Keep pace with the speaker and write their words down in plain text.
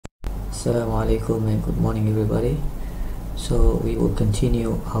Assalamu alaikum and good morning everybody. So we will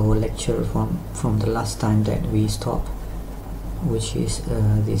continue our lecture from the last time that we stopped, which is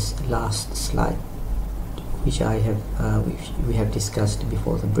this last slide, which we have discussed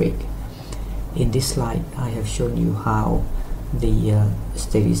before the break. In this slide I have shown you how the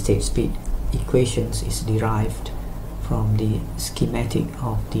steady state speed equations is derived from the schematic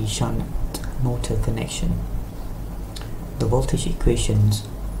of the shunt motor connection. The voltage equations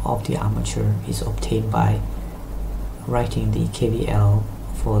of the armature is obtained by writing the KVL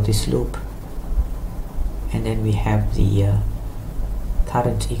for this loop, and then we have the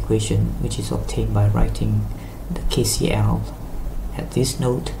current equation, which is obtained by writing the KCL at this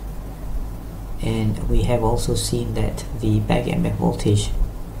node. And we have also seen that the back EMF voltage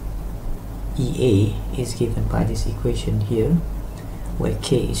EA is given by this equation here, where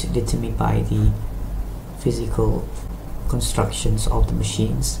K is determined by the physical constructions of the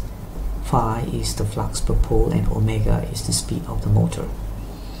machines, phi is the flux per pole, and omega is the speed of the motor.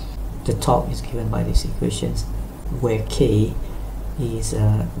 The torque is given by these equations, where K is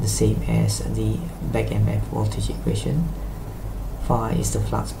the same as the back EMF voltage equation, phi is the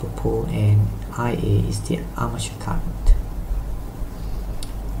flux per pole, and IA is the armature current.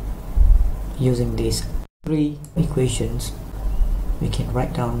 Using these three equations, we can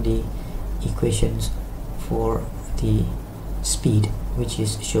write down the equations for the speed, which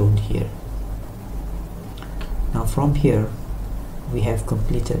is shown here. Now from here we have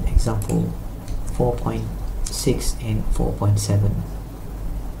completed example 4.6 and 4.7.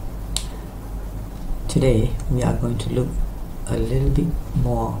 Today we are going to look a little bit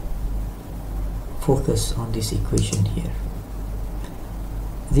more focus on this equation here.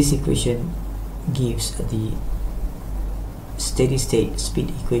 This equation gives the steady state speed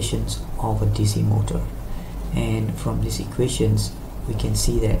equations of a DC motor, and from these equations we can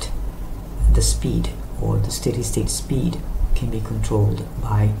see that the speed or the steady state speed can be controlled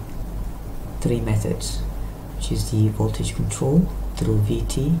by three methods, which is the voltage control through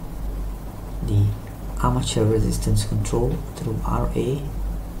VT, the armature resistance control through RA,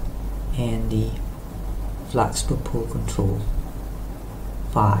 and the flux per pole control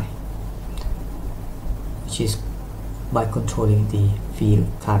phi, which is by controlling the field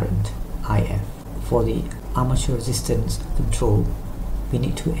current IF. For the armature resistance control, we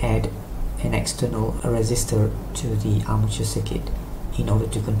need to add an external resistor to the armature circuit in order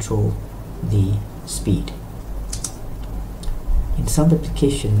to control the speed. In some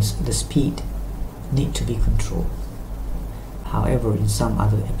applications the speed need to be controlled. However, in some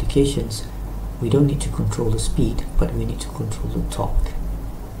other applications we don't need to control the speed, but we need to control the torque,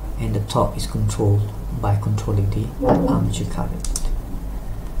 and the torque is controlled by controlling the armature current.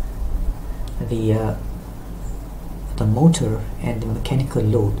 The motor and the mechanical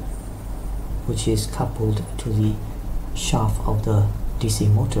load, which is coupled to the shaft of the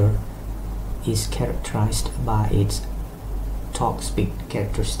DC motor, is characterized by its torque speed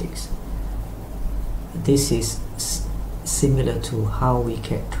characteristics. This is similar to how we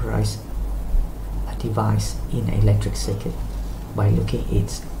characterize a device in an electric circuit by looking at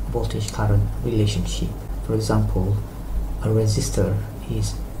its voltage current relationship. For example, a resistor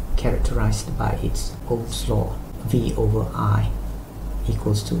is characterized by its Ohm's law, V over I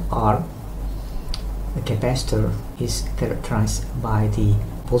equals to R. A capacitor is characterized by the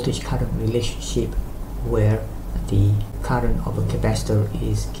voltage current relationship, where the current of a capacitor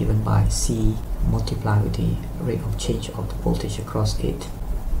is given by C multiplied with the rate of change of the voltage across it.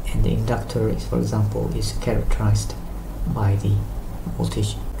 And the inductor is, for example, is characterized by the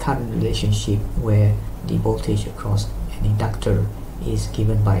voltage current relationship, where the voltage across an inductor is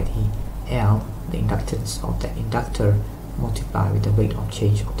given by the L, the inductance of the inductor, multiplied with the rate of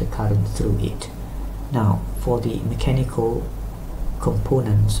change of the current through it. Now, for the mechanical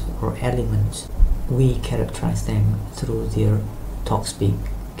components or elements, we characterize them through their torque speed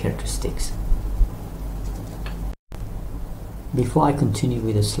characteristics. Before I continue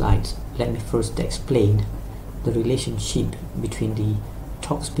with the slides, let me first explain the relationship between the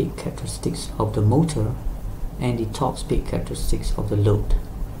torque speed characteristics of the motor and the torque speed characteristics of the load.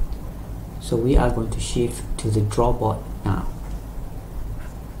 So we are going to shift to the drawboard now.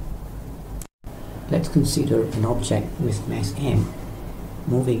 Let's consider an object with mass m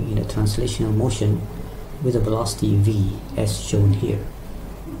moving in a translational motion with a velocity v as shown here.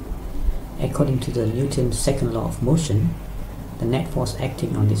 According to the Newton's second law of motion, the net force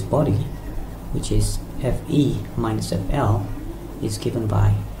acting on this body, which is Fe minus Fl, is given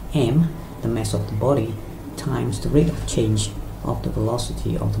by m, the mass of the body, times the rate of change of the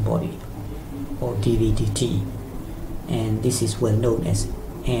velocity of the body, or dv dt, and this is well known as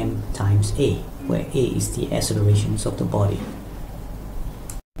m times a, where a is the accelerations of the body.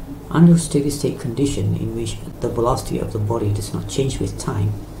 Under steady-state condition in which the velocity of the body does not change with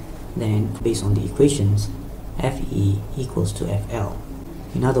time, then based on the equations, Fe equals to Fl.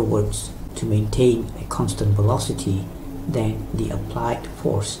 In other words, to maintain a constant velocity, then the applied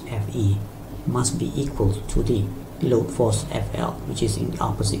force Fe must be equal to the load force Fl, which is in the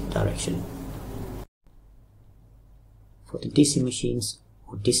opposite direction. For the DC machines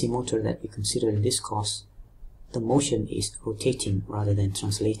or DC motor that we consider in this course, the motion is rotating rather than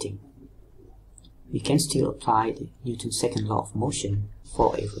translating. We can still apply the Newton's second law of motion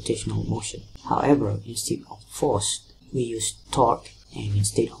for a rotational motion. However, instead of force, we use torque, and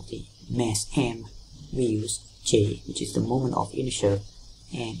instead of the mass m, we use J, which is the moment of inertia,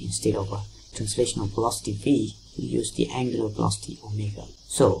 and instead of a translational velocity v, we use the angular velocity omega.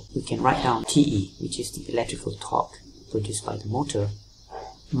 So we can write down Te, which is the electrical torque produced by the motor,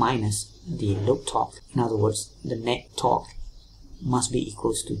 minus the load torque. In other words, the net torque must be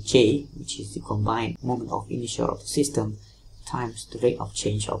equals to J, which is the combined moment of inertia of the system, times the rate of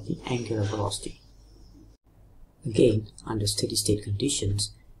change of the angular velocity. Again, under steady-state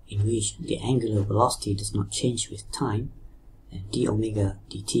conditions in which the angular velocity does not change with time, then d omega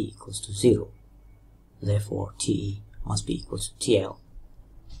dt equals to 0. Therefore, Te must be equal to TL.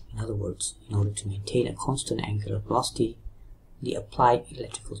 In other words, in order to maintain a constant angular velocity, the applied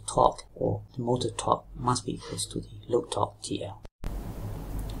electrical torque or the motor torque must be equal to the load torque TL.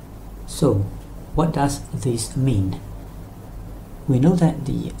 So, what does this mean? We know that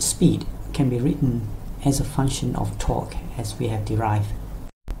the speed can be written as a function of torque as we have derived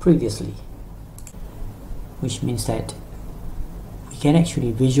previously, which means that we can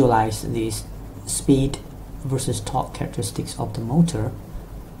actually visualize this speed versus torque characteristics of the motor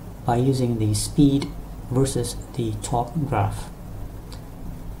by using the speed versus the torque graph.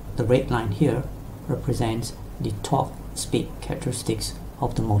 The red line here represents the torque speed characteristics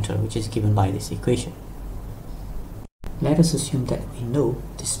of the motor, which is given by this equation. Let us assume that we know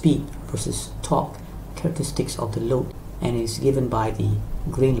the speed versus torque characteristics of the load, and is given by the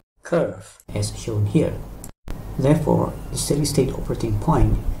green curve as shown here. Therefore, the steady-state operating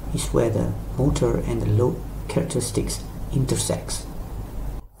point is where the motor and the load characteristics intersects.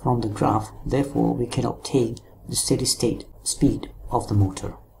 From the graph, therefore, we can obtain the steady-state speed of the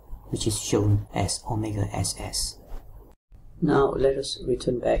motor, which is shown as omega ss. Now let us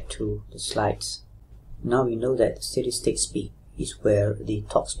return back to the slides. Now we know that the steady-state speed is where the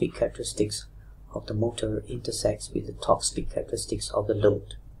torque speed characteristics of the motor intersects with the torque speed characteristics of the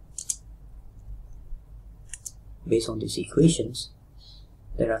load. Based on these equations,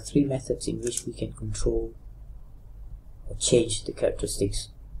 there are three methods in which we can control or change the characteristics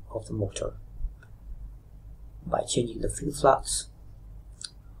of the motor: by changing the field flux,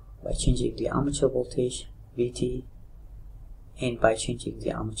 by changing the armature voltage Vt, and by changing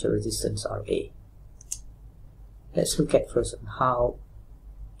the armature resistance Ra. Let's look at first on how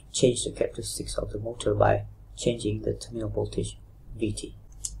to change the characteristics of the motor by changing the terminal voltage Vt.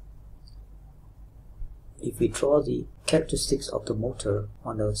 If we draw the characteristics of the motor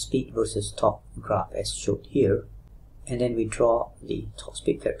on the speed versus torque graph as shown here, and then we draw the torque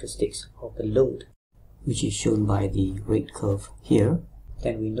speed characteristics of the load, which is shown by the red curve here,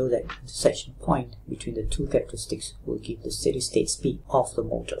 then we know that the intersection point between the two characteristics will give the steady-state speed of the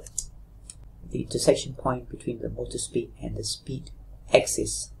motor. The intersection point between the motor speed and the speed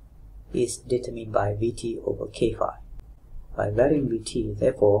axis is determined by Vt over k phi. By varying Vt,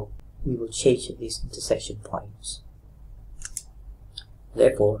 therefore, we will change these intersection points.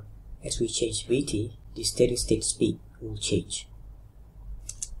 Therefore, as we change Vt, the steady-state speed will change.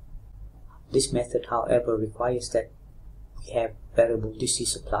 This method, however, requires that we have variable DC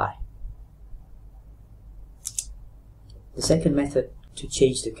supply. The second method to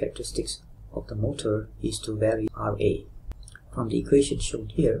change the characteristics of the motor is to vary Ra. From the equation shown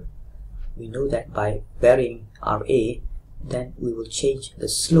here, we know that by varying Ra, then we will change the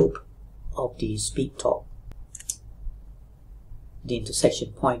slope of the speed torque. The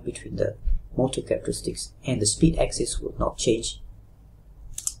intersection point between the motor characteristics and the speed axis will not change.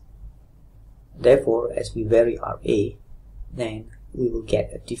 Therefore, as we vary Ra, then we will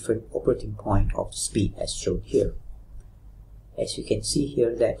get a different operating point of speed as shown here. As you can see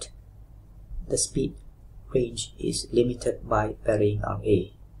here that the speed range is limited by varying Ra,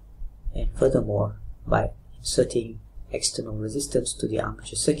 and furthermore, by inserting external resistance to the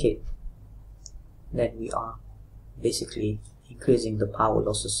armature circuit, then we are basically increasing the power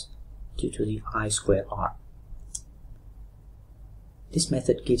losses due to the I square R. This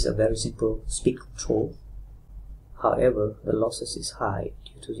method gives a very simple speed control. However, the losses is high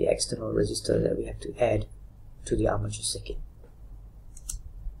due to the external resistor that we have to add to the armature circuit.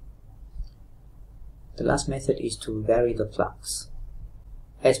 The last method is to vary the flux.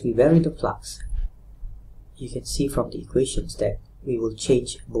 As we vary the flux, you can see from the equations that we will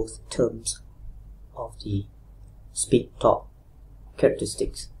change both terms of the speed torque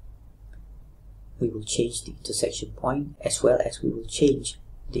characteristics. We will change the intersection point as well as we will change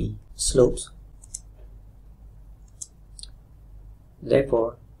the slopes.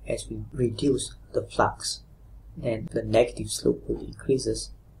 Therefore, as we reduce the flux, then the negative slope will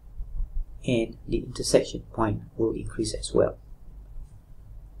increase and the intersection point will increase as well.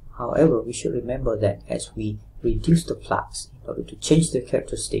 However, we should remember that as we reduce the flux in order to change the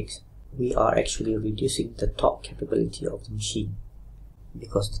characteristics, we are actually reducing the torque capability of the machine,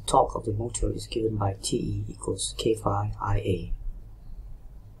 because the torque of the motor is given by Te equals K phi Ia.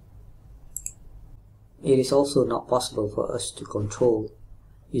 It is also not possible for us to control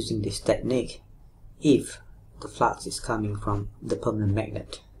using this technique if the flux is coming from the permanent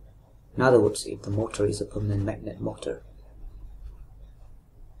magnet. In other words, if the motor is a permanent magnet motor.